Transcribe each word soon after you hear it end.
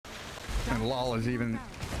And Lol is even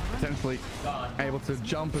potentially able to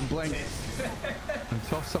jump and blink and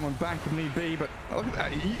toss someone back if need be. But look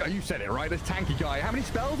at that. You said it, right? This tanky guy. How many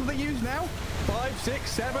spells have they used now? 5,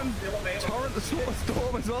 6, 7. Torrent the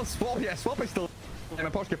Storm as well. Swap. Yeah, Swap is still. And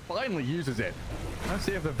Miposhka finally uses it. Let's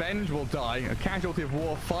see if the Venge will die. A casualty of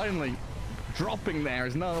war finally dropping there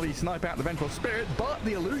as NaVi snipe out the Vengeful Spirit, but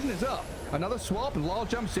the illusion is up. Another swap, Lol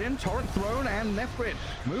jumps in, Torrent thrown, and Nefrit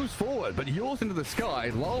moves forward, but yours into the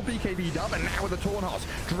sky. Lol BKB'd up, and now with the Tornhoss,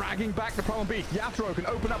 dragging back the Primal Beast. Yatoro can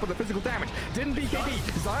open up with the physical damage. Didn't BKB.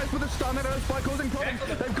 Zayas with a stun at Earth by causing problems.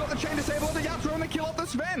 They've got the chain disable on the Yatoro, and they kill off the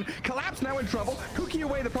Sven. Collapse now in trouble. Cookie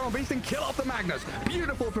away the Primal Beast and kill off the Magnus.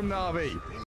 Beautiful from NaVi.